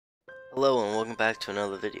Hello and welcome back to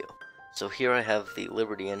another video. So here I have the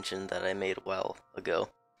Liberty engine that I made a while ago,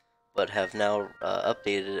 but have now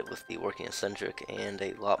updated it with the working eccentric and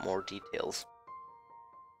a lot more details.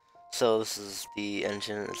 So this is the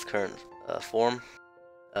engine in its current form.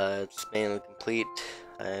 It's mainly complete.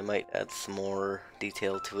 I might add some more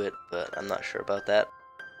detail to it, but I'm not sure about that.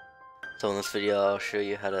 So in this video I'll show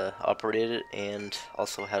you how to operate it and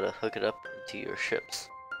also how to hook it up into your ships.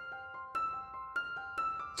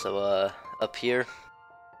 So up here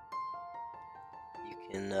you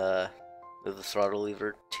can move the throttle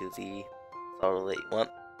lever to the throttle that you want.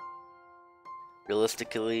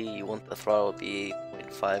 Realistically, you want the throttle to be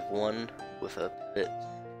 8.51 with a pivot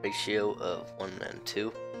ratio of 1 and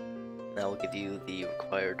 2. That will give you the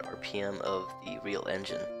required RPM of the real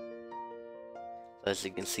engine. So as you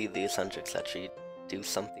can see, the eccentrics actually do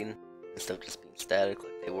something instead of just being static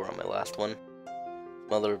like they were on my last one.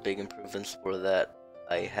 Some other big improvements were that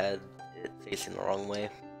I had it facing the wrong way,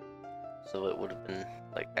 so it would have been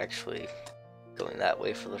like actually going that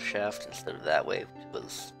way for the shaft instead of that way, which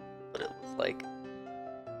was what it was like.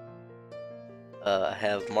 I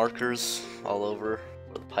have markers all over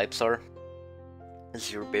where the pipes are. This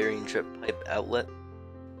is your bearing drip pipe outlet.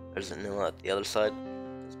 There's an inlet at the other side.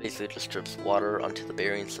 This basically just drips water onto the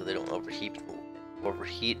bearings so they don't overheat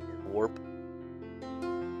and warp.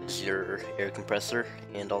 This is your air compressor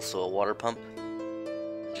and also a water pump.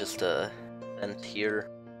 Just a vent here,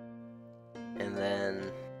 and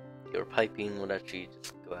then your piping would actually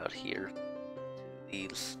just go out here to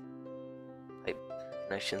these pipe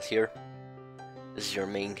connections here. This is your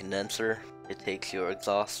main condenser. It takes your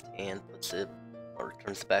exhaust and puts it, or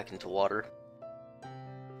turns it back into water,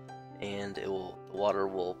 and the water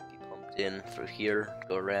will be pumped in through here,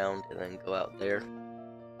 go around, and then go out there.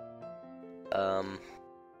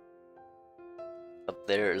 Up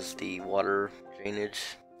there is the water drainage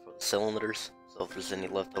for the cylinders, so if there's any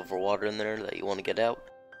leftover water in there that you want to get out,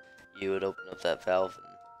 you would open up that valve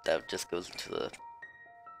and that just goes into the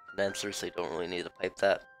condenser, so you don't really need to pipe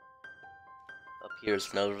that. Up here is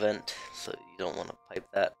another vent, so you don't want to pipe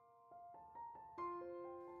that.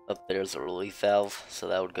 Up there is a relief valve, so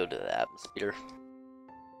that would go to the atmosphere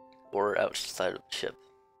or outside of the ship.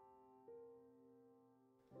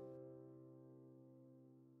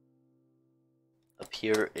 Up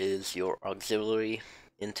here is your auxiliary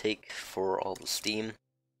intake for all the steam.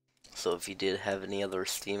 So if you did have any other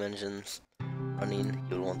steam engines running,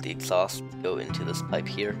 you would want the exhaust to go into this pipe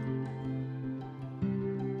here.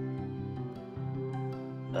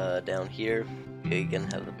 Down here, you again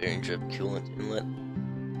have the bearing drip coolant inlet.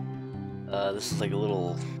 This is like a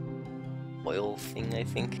little oil thing, I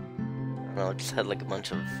think. I don't know, it just had like a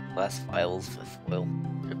bunch of glass vials with oil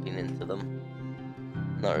dripping into them.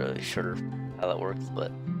 Not really sure how that works,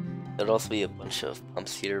 but there'd also be a bunch of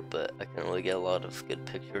pumps here, but I couldn't really get a lot of good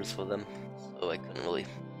pictures for them, so I couldn't really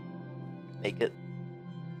make it.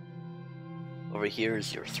 Over here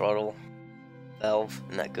is your throttle valve,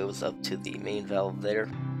 and that goes up to the main valve there.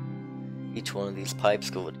 Each one of these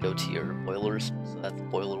pipes would go to your boilers, so that's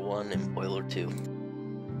boiler 1 and boiler 2.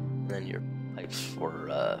 And then your pipes for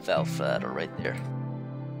valve for that are right there.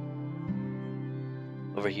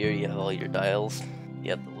 Over here you have all your dials.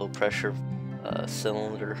 You have the low pressure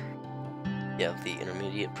cylinder, you have the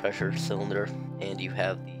intermediate pressure cylinder, and you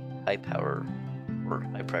have the high power or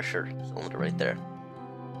high pressure cylinder right there.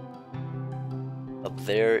 Up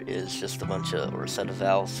there is just a bunch of, or a set of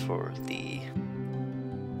valves for the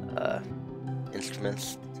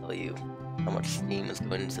instruments to tell you how much steam is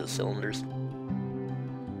going into the cylinders.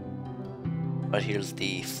 Right here's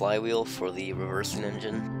the flywheel for the reversing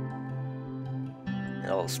engine,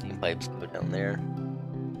 and all the steam pipes go down there.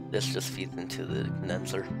 This just feeds into the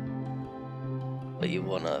condenser, but you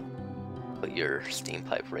want to put your steam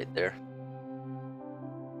pipe right there.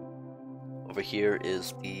 Over here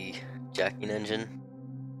is the jacking engine.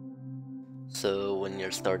 So when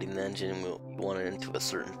you're starting the engine, you want it into a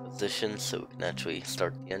certain position so it can actually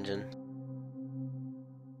start the engine.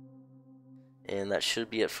 And that should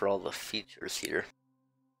be it for all the features here.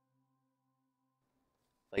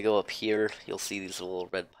 If I go up here, you'll see these little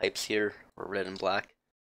red pipes here, or red and black.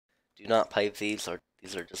 Do not pipe these, or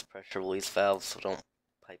these are just pressure release valves, so don't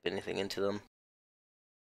pipe anything into them.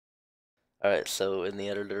 Alright, so in the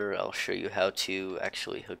editor, I'll show you how to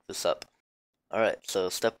actually hook this up. Alright, so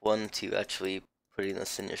step 1 to actually putting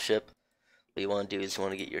this in your ship, what you want to do is you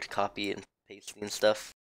want to get your copy and pasting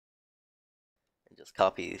stuff, and just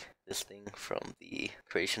copy this thing from the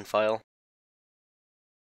creation file.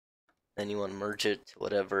 Then you want to merge it to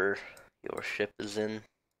whatever your ship is in,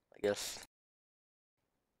 I guess.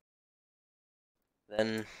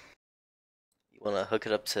 Then you you want to hook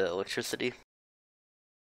it up to electricity.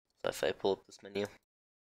 So if I pull up this menu,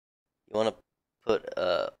 you want to put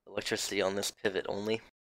electricity on this pivot only,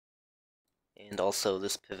 and also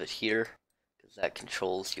this pivot here, because that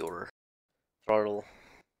controls your throttle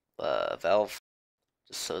valve,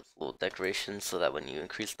 just so it's a little decoration so that when you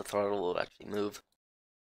increase the throttle, it'll actually move.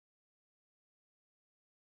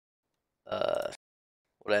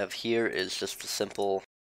 What I have here is just a simple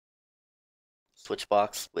switch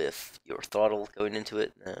box with your throttle going into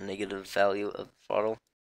it and a negative value of the throttle,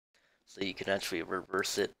 so you can actually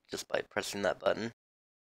reverse it just by pressing that button.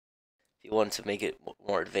 If you want to make it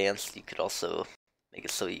more advanced, you could also make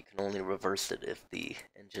it so you can only reverse it if the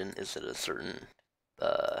engine is at a certain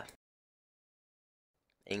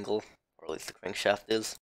angle, or at least the crankshaft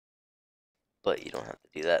is, but you don't have to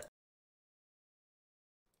do that.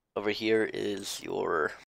 Over here is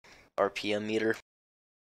your RPM meter.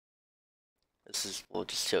 Will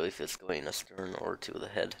just show if it's going astern or to the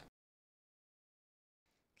head.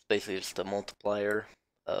 It's basically just a multiplier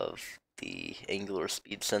of the angular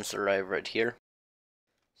speed sensor I have right here.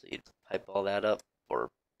 So you pipe all that up, or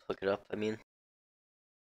hook it up, I mean.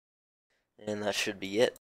 And that should be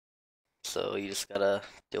it. So you just gotta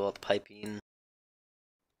do all the piping,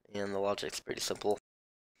 and the logic's pretty simple.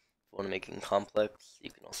 If you want to make it complex,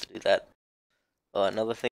 you can also do that.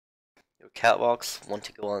 Another thing, your catwalks want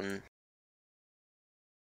to go on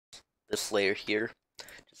this layer here,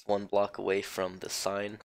 just one block away from the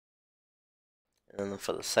sign. And then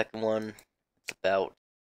for the second one, it's about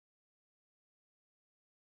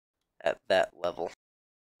at that level,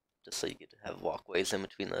 just so you could have walkways in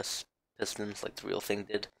between the pistons like the real thing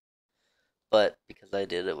did. But because I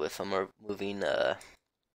did it with a moving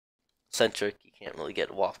Eccentric, you can't really get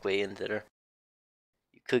a walkway in there.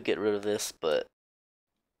 You could get rid of this, but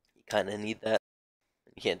you kind of need that.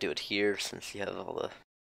 You can't do it here since you have all the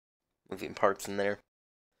moving parts in there.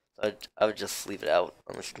 So I would just leave it out,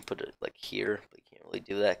 unless you can put it like here, but you can't really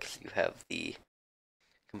do that because you have the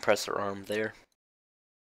compressor arm there.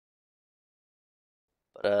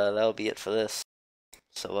 But that'll be it for this.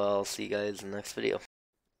 So I'll see you guys in the next video.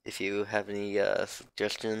 If you have any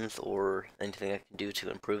suggestions or anything I can do to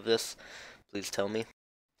improve this, please tell me,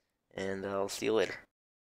 and I'll see you later.